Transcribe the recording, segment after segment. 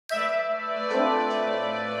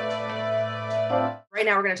Right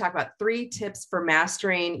now, we're going to talk about 3 tips for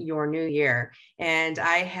mastering your new year. And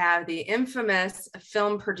I have the infamous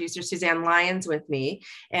film producer, Suzanne Lyons, with me.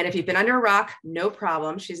 And if you've been under a rock, no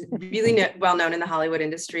problem. She's really well known in the Hollywood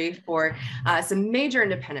industry for some major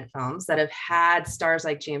independent films that have had stars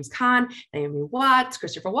like James Caan, Naomi Watts,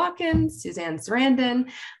 Christopher Walken, Susan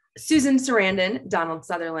Sarandon, Donald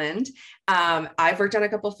Sutherland. I've worked on a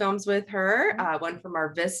couple films with her, one from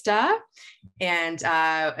Mar Vista and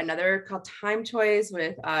another called Time Toys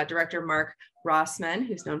with director Mark Rossman,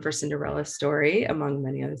 who's known for Cinderella Story, among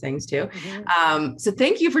many other things too. So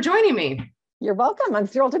thank you for joining me. You're welcome. I'm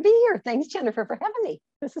thrilled to be here. Thanks, Jennifer, for having me.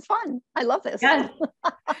 This is fun. I love this. Yeah.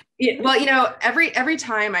 Well, you know, every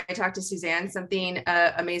time I talk to Suzanne, something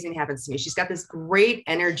amazing happens to me. She's got this great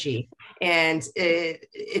energy, and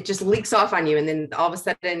it just leaks off on you, and then all of a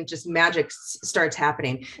sudden, just magic starts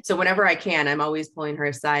happening. So whenever I can, I'm always pulling her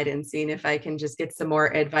aside and seeing if I can just get some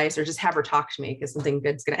more advice or just have her talk to me, because something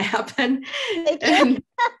good's going to happen. Thank you.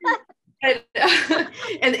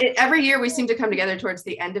 And every year we seem to come together towards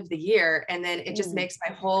the end of the year, and then it just makes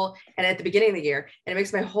my whole, and at the beginning of the year, and it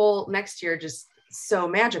makes my whole next year just so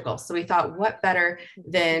magical. So we thought, what better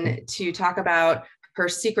than to talk about her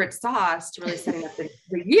secret sauce to really setting up the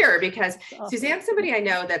year, because Suzanne's somebody I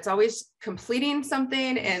know that's always completing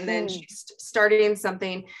something and then she's starting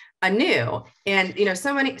something anew. And, you know,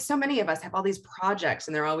 so many of us have all these projects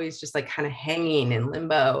and they're always just like kind of hanging in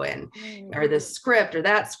limbo and, or this script or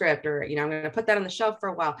that script, or, you know, I'm going to put that on the shelf for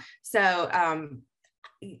a while. So,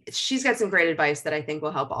 she's got some great advice that I think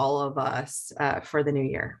will help all of us for the new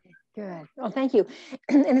year. Good. Well, thank you.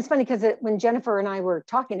 And it's funny because when Jennifer and I were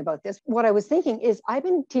talking about this, what I was thinking is I've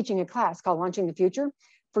been teaching a class called Launching the Future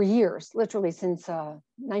for years, literally since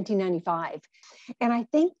 1995. And I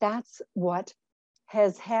think that's what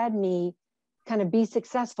has had me kind of be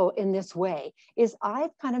successful in this way, is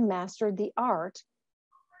I've kind of mastered the art,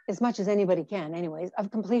 as much as anybody can anyways,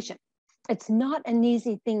 of completion. It's not an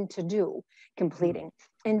easy thing to do, completing.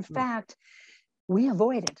 In fact, we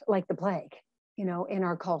avoid it like the plague, you know, in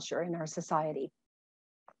our culture, in our society.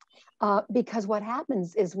 Because what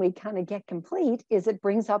happens is we kind of get complete is it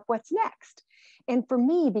brings up what's next. And for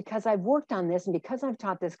me, because I've worked on this and because I've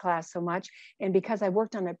taught this class so much, and because I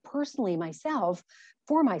worked on it personally myself,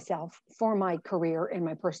 for my career and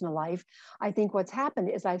my personal life, I think what's happened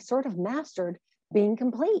is I've sort of mastered being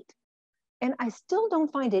complete. And I still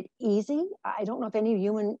don't find it easy. I don't know if any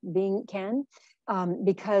human being can,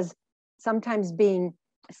 because sometimes being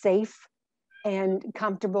safe and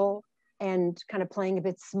comfortable and kind of playing a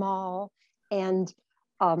bit small and,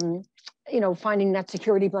 you know, finding that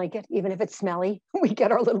security blanket, even if it's smelly, we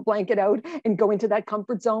get our little blanket out and go into that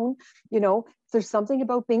comfort zone. You know, there's something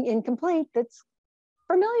about being incomplete that's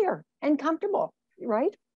familiar and comfortable,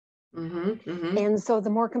 right? And so the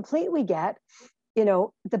more complete we get, you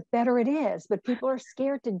know, the better it is, but people are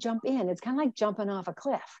scared to jump in. It's kind of like jumping off a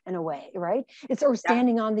cliff in a way, right? It's or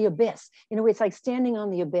standing on the abyss. You know, it's like standing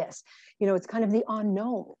on the abyss. You know, it's kind of the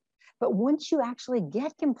unknown. But once you actually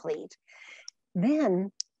get complete,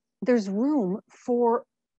 then there's room for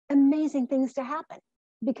amazing things to happen,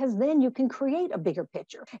 because then you can create a bigger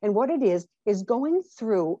picture. And what it is going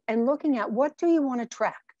through and looking at, what do you want to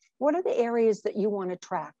track? What are the areas that you want to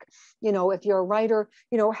track? You know, if you're a writer,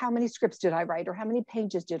 you know, how many scripts did I write? Or how many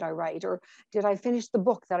pages did I write? Or did I finish the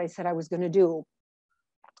book that I said I was going to do?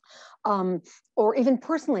 Or even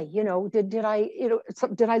personally, you know, did I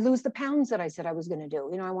lose the pounds that I said I was going to do?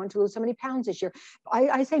 You know, I want to lose so many pounds this year.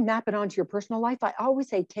 I say map it onto your personal life. I always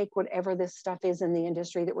say take whatever this stuff is in the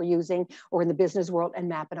industry that we're using or in the business world and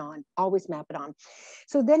map it on. Always map it on.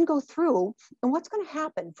 So then go through, and what's going to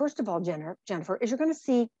happen, first of all, Jennifer, is you're going to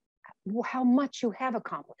see how much you have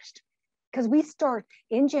accomplished. Because we start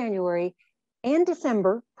in January and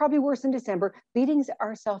December, probably worse in December, beating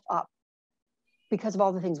ourselves up because of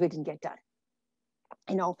all the things we didn't get done.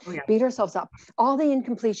 You know, beat ourselves up. All the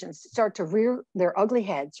incompletions start to rear their ugly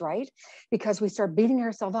heads, right? Because we start beating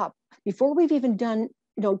ourselves up. Before we've even done,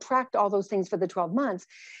 you know, tracked all those things for the 12 months,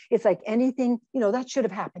 it's like anything, you know, that should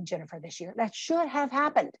have happened, Jennifer, this year. That should have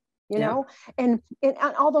happened. You know, and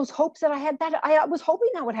all those hopes that I had, that I was hoping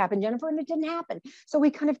that would happen, Jennifer, and it didn't happen. So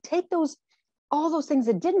we kind of take all those things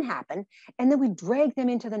that didn't happen, and then we drag them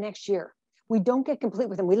into the next year. We don't get complete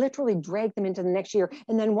with them. We literally drag them into the next year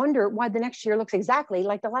and then wonder why the next year looks exactly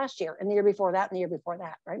like the last year and the year before that and the year before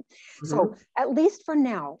that, right? So at least for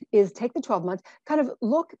now is take the 12 months, kind of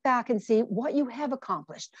look back and see what you have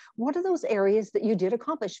accomplished. What are those areas that you did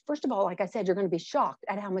accomplish? First of all, like I said, you're going to be shocked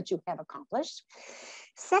at how much you have accomplished.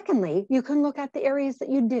 Secondly, you can look at the areas that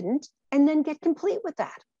you didn't and then get complete with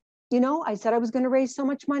that. You know, I said I was going to raise so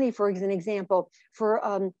much money, for an example,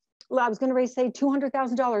 for I was going to raise, say,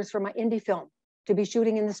 $200,000 for my indie film to be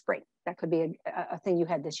shooting in the spring. That could be a thing you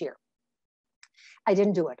had this year. I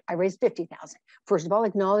didn't do it. I raised 50,000. First of all,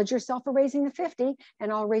 acknowledge yourself for raising the 50,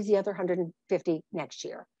 and I'll raise the other 150 next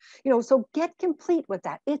year. So get complete with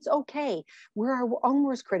that. It's okay. We're our own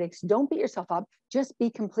worst critics. Don't beat yourself up. Just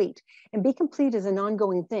be complete. And be complete is an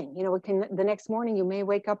ongoing thing. The next morning you may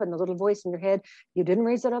wake up and the little voice in your head, you didn't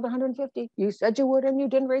raise that other 150. You said you would, and you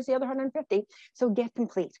didn't raise the other 150. So get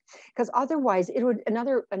complete. Because otherwise,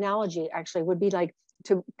 another analogy actually would be like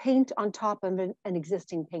to paint on top of an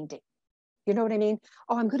existing painting. You know what I mean?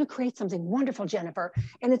 Oh, I'm going to create something wonderful, Jennifer,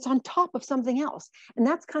 and it's on top of something else. And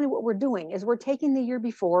that's kind of what we're doing, is we're taking the year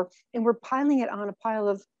before and we're piling it on a pile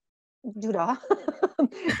of doodah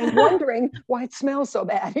and wondering why it smells so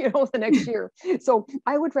bad, the next year. So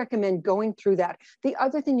I would recommend going through that. The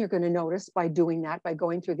other thing you're going to notice by doing that, by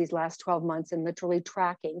going through these last 12 months and literally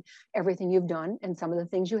tracking everything you've done and some of the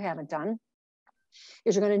things you haven't done,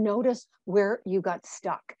 is you're going to notice where you got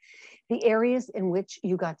stuck, the areas in which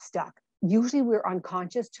you got stuck. Usually we're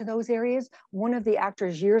unconscious to those areas. One of the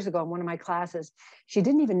actors years ago in one of my classes, she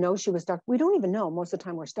didn't even know she was stuck. We don't even know most of the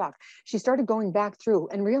time we're stuck. She started going back through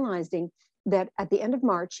and realizing that at the end of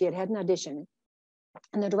March, she had an audition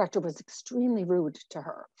and the director was extremely rude to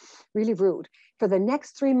her, really rude. For the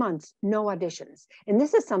next 3 months, no auditions. And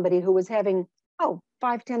this is somebody who was having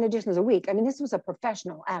 5, 10 auditions a week. I mean, this was a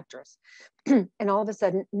professional actress. And all of a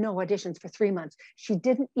sudden, no auditions for 3 months. She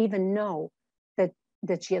didn't even know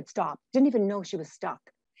that she had stopped, didn't even know she was stuck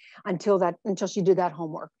until she did that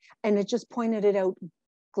homework. And it just pointed it out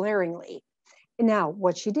glaringly. And now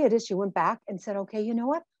what she did is she went back and said, okay, you know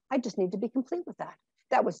what? I just need to be complete with that.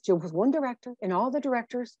 That was just one director, and all the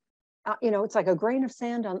directors, it's like a grain of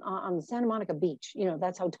sand on the Santa Monica beach.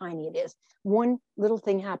 That's how tiny it is. One little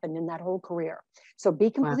thing happened in that whole career. So be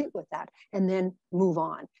complete with that and then move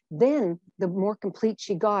on. Then the more complete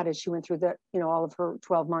she got as she went through all of her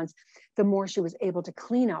 12 months, the more she was able to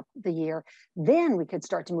clean up the year. Then we could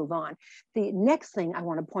start to move on. The next thing I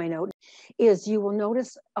want to point out is you will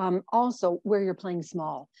notice also where you're playing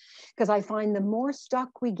small, because I find the more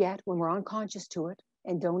stuck we get when we're unconscious to it,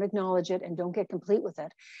 and don't acknowledge it and don't get complete with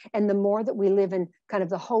it, and the more that we live in kind of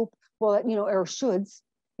the hope, or shoulds,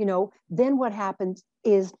 then what happens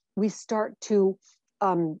is we start to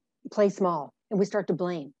play small and we start to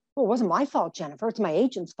blame. Well, it wasn't my fault, Jennifer. It's my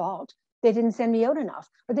agent's fault. They didn't send me out enough,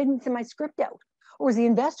 or they didn't send my script out. Or it was the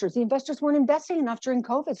investors. The investors weren't investing enough during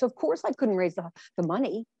COVID. So of course I couldn't raise the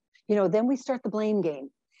money. Then we start the blame game.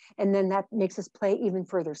 And then that makes us play even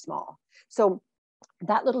further small. So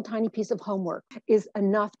that little tiny piece of homework is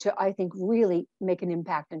enough to, I think, really make an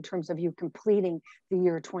impact in terms of you completing the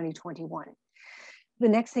year 2021. The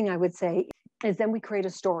next thing I would say is then we create a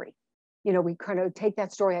story. We kind of take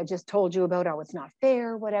that story I just told you about, it's not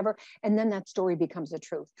fair, whatever, and then that story becomes the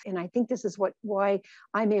truth. And I think this is why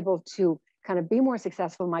I'm able to kind of be more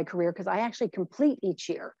successful in my career, because I actually complete each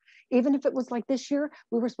year. Even if it was like this year,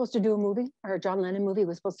 we were supposed to do a movie, our John Lennon movie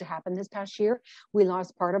was supposed to happen this past year. We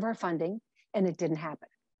lost part of our funding and it didn't happen.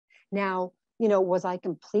 Now, was I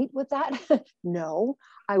complete with that? No,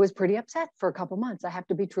 I was pretty upset for a couple months. I have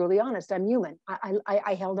to be truly honest. I'm human.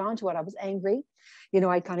 I held on to it. I was angry.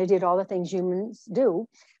 I kind of did all the things humans do,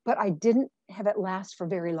 but I didn't have it last for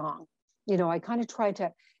very long. I kind of tried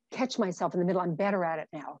to catch myself in the middle. I'm better at it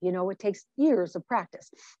now. It takes years of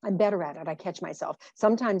practice. I'm better at it. I catch myself.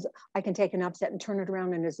 Sometimes I can take an upset and turn it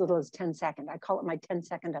around in as little as 10 seconds. I call it my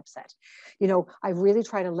 10-second upset. I really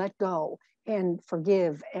try to let go and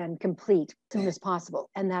forgive and complete as soon as possible.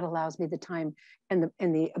 And that allows me the time and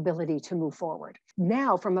the ability to move forward.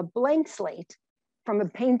 Now, from a blank slate, from a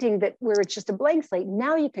painting where it's just a blank slate,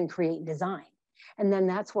 now you can create design. And then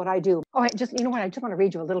that's what I do. Oh, I just want to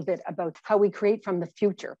read you a little bit about how we create from the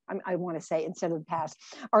future. I want to say, instead of the past.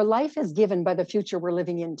 Our life is given by the future we're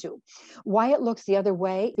living into. Why it looks the other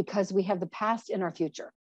way? Because we have the past in our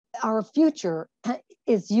future. Our future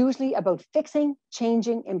is usually about fixing,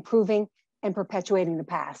 changing, improving, and perpetuating the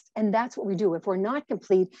past. And that's what we do. If we're not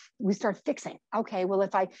complete, we start fixing. Okay, well,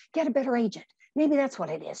 if I get a better agent, maybe that's what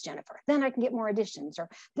it is, Jennifer. Then I can get more auditions, or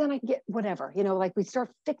then I can get whatever, like we start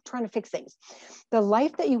trying to fix things. The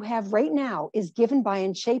life that you have right now is given by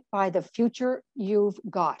and shaped by the future you've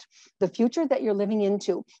got. The future that you're living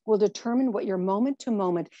into will determine what your moment to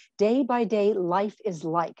moment, day by day life is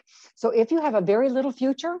like. So if you have a very little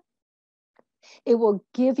future, it will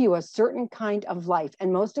give you a certain kind of life.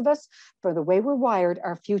 And most of us, for the way we're wired,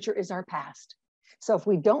 our future is our past. So if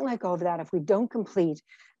we don't let go of that, if we don't complete,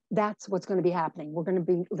 that's what's going to be happening. We're going to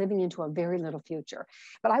be living into a very little future.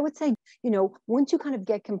 But I would say, once you kind of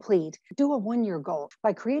get complete, do a 1-year goal.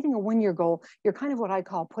 By creating a 1-year goal, you're kind of what I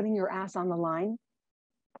call putting your ass on the line,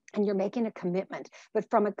 and you're making a commitment, but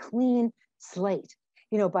from a clean slate.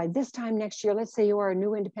 By this time next year, let's say you are a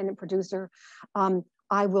new independent producer,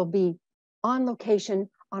 I will be on location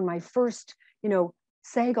on my first,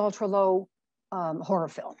 SAG ultra low horror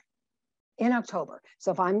film in October.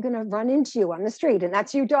 So if I'm going to run into you on the street and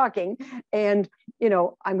that's you talking, and,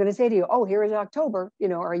 I'm going to say to you, oh, here is October,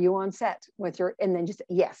 are you on set with your, and then just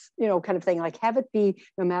yes, kind of thing, like have it be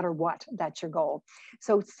no matter what, that's your goal.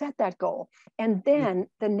 So set that goal. And then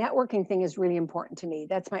the networking thing is really important to me.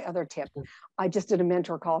 That's my other tip. I just did a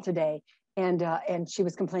mentor call today, and she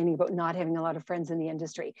was complaining about not having a lot of friends in the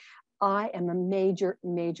industry. I am a major,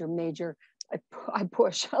 I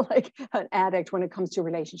push like an addict when it comes to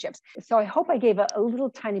relationships. So I hope I gave a little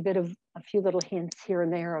tiny bit of a few little hints here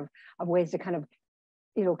and there of ways to kind of,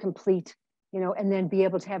 complete, and then be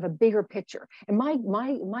able to have a bigger picture. And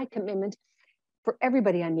my commitment for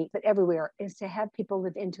everybody I meet, but everywhere, is to have people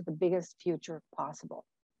live into the biggest future possible.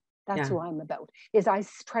 That's who I'm about, is I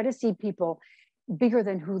try to see people bigger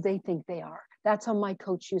than who they think they are. That's how my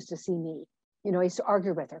coach used to see me. I used to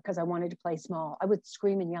argue with her because I wanted to play small. I would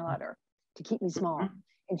scream and yell at her to keep me small.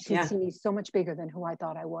 And she'd see me so much bigger than who I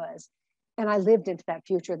thought I was. And I lived into that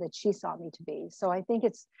future that she saw me to be. So I think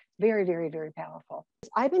it's very, very, very powerful.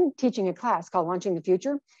 I've been teaching a class called Launching the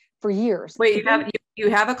Future for years. Wait, you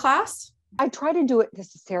have a class? I try to do it.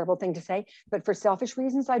 This is a terrible thing to say, but for selfish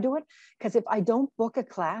reasons, I do it. Because if I don't book a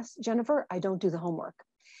class, Jennifer, I don't do the homework.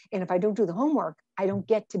 And if I don't do the homework, I don't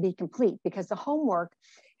get to be complete, because the homework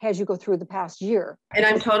has you go through the past year. And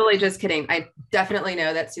I'm totally just kidding. I definitely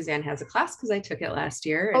know that Suzanne has a class because I took it last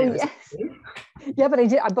year. And yeah, but I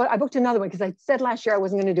did. I booked another one because I said last year I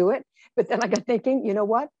wasn't going to do it. But then I got thinking, you know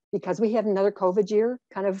what? Because we had another COVID year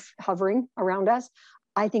kind of hovering around us,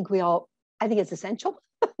 I think it's essential.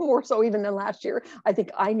 More so even than last year. I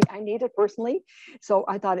think I need it personally. So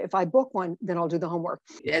I thought if I book one, then I'll do the homework.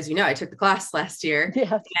 As you know, I took the class last year,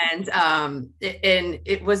 and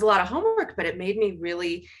it was a lot of homework, but it made me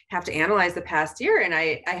really have to analyze the past year. And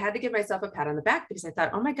I had to give myself a pat on the back, because I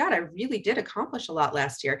thought, oh my God, I really did accomplish a lot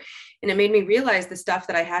last year. And it made me realize the stuff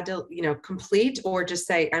that I had to, complete or just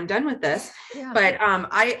say, I'm done with this. Yeah. But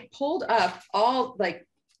I pulled up all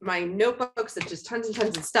my notebooks of just tons and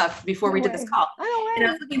tons of stuff before we did this call. And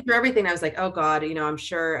I was looking through everything. I was like, oh God, I'm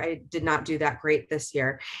sure I did not do that great this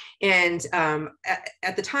year. And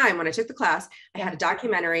at the time when I took the class, I had a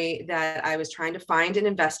documentary that I was trying to find an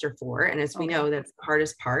investor for. And as we know, that's the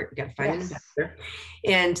hardest part. You got to find an investor.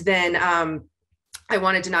 And then I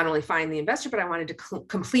wanted to not only find the investor, but I wanted to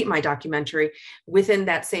complete my documentary within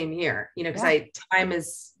that same year, because time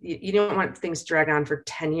is, you don't want things to drag on for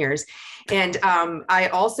 10 years. And I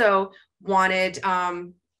also wanted,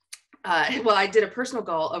 I did a personal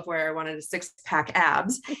goal of where I wanted a 6-pack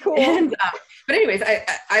abs. Cool. And, but anyways,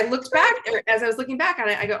 I looked back, as I was looking back on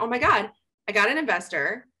it, I go, oh my God, I got an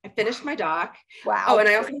investor. I finished my doc. Wow. Oh, and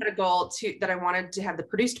I also had a goal that I wanted to have the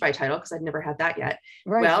produced by title, because I'd never had that yet.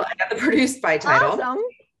 Right. Well, I got the produced by title. Awesome.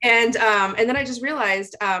 And then I just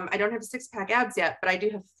realized I don't have a 6-pack abs yet, but I do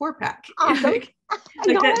have 4-pack. Awesome.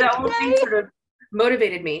 That whole thing sort of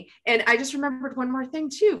motivated me. And I just remembered one more thing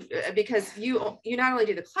too, because you not only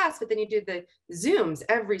do the class, but then you do the Zooms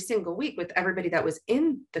every single week with everybody that was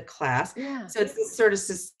in the class. Yeah. So it's this sort of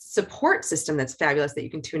support system that's fabulous that you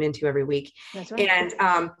can tune into every week. That's right.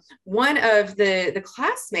 And one of the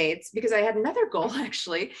classmates, because I had another goal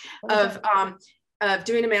actually of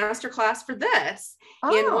doing a master class for this.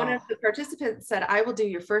 Oh. And one of the participants said, I will do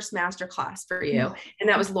your first master class for you. And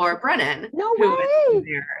that was Laura Brennan. No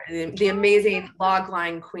way. The amazing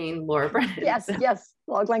logline queen, Laura Brennan. Yes,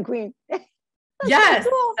 logline queen. Yes.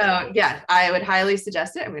 Cool. So yeah, I would highly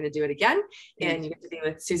suggest it. I'm going to do it again. And you get to be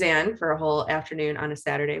with Suzanne for a whole afternoon on a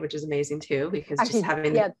Saturday, which is amazing too, because just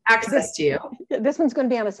having access to you. This one's going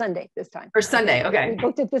to be on a Sunday this time. For Sunday. Okay. We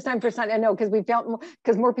booked it this time for Sunday. I know, because we felt,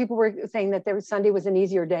 because more people were saying that Sunday was an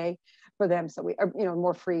easier day for them. So we are,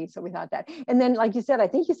 more free. So we thought that. And then, like you said, I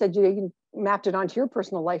think you said you mapped it onto your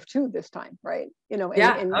personal life too this time, right? And you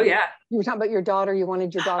were talking about your daughter. You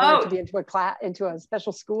wanted your daughter to be into a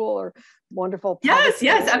special school or wonderful. Yes.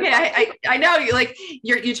 Okay. I know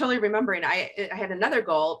you're totally remembering. I had another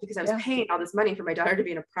goal, because I was paying all this money for my daughter to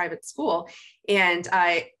be in a private school. And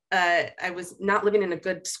I was not living in a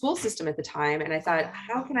good school system at the time. And I thought,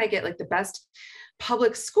 how can I get the best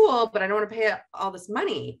public school, but I don't want to pay all this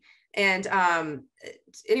money. And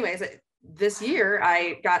anyways, this year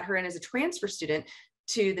I got her in as a transfer student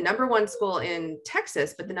to the #1 school in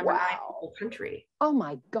Texas, but the #9 in the whole country. Oh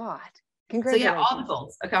my God. So Congratulations. yeah, all the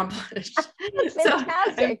goals accomplished. That's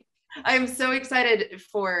fantastic. So I'm so excited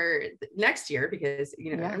for next year because,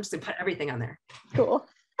 you know, Yeah. I'm just gonna put everything on there. Cool.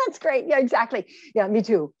 That's great. Yeah, exactly. Yeah, me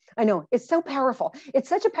too. I know. It's so powerful. It's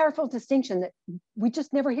such a powerful distinction that we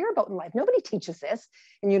just never hear about in life. Nobody teaches this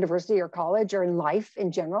in university or college or in life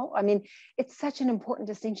in general. I mean, it's such an important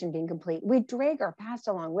distinction being complete. We drag our past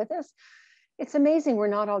along with us. It's amazing we're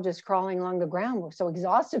not all just crawling along the ground. We're so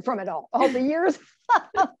exhausted from it all the years.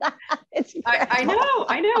 I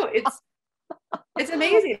know. It's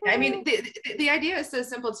amazing. I mean, the idea is so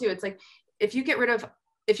simple too. It's like, if you get rid of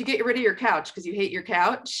your couch because you hate your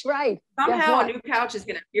couch, right? Somehow a new couch is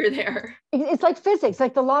going to appear there. It's like physics,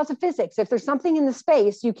 like the laws of physics. If there's something in the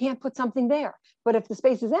space, you can't put something there. But if the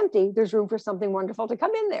space is empty, there's room for something wonderful to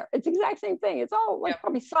come in there. It's the exact same thing. It's all like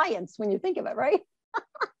probably science when you think of it, right?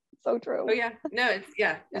 So true. Oh yeah, no,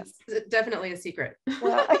 it's definitely a secret.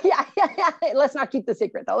 Well, yeah. Let's not keep the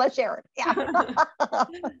secret though. Let's share it. Yeah.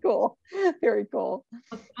 Cool. Very cool.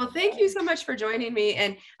 Well, thank you so much for joining me.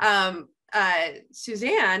 And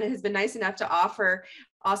Suzanne has been nice enough to offer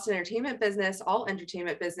Austin Entertainment Business, all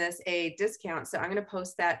entertainment business, a discount. So I'm going to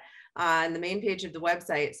post that on the main page of the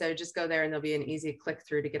website. So just go there and there'll be an easy click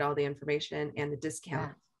through to get all the information and the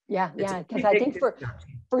discount. Yeah. Because I think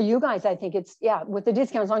for you guys, I think it's, with the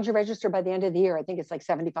discount, as long as you register by the end of the year, I think it's like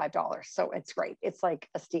 $75. So it's great. It's like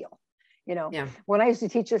a steal. You know, when I used to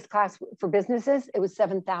teach this class for businesses, it was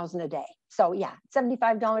 $7,000 a day. So yeah,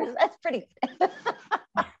 $75. That's pretty good.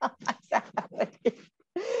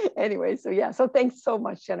 Anyway, so thanks so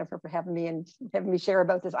much, Jennifer, for having me and having me share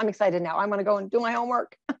about this. I'm excited now. I'm going to go and do my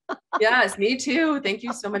homework. Yes, me too. Thank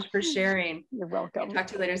you so much for sharing. You're welcome. Talk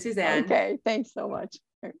to you later, Suzanne. Okay, thanks so much.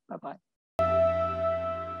 Bye-bye.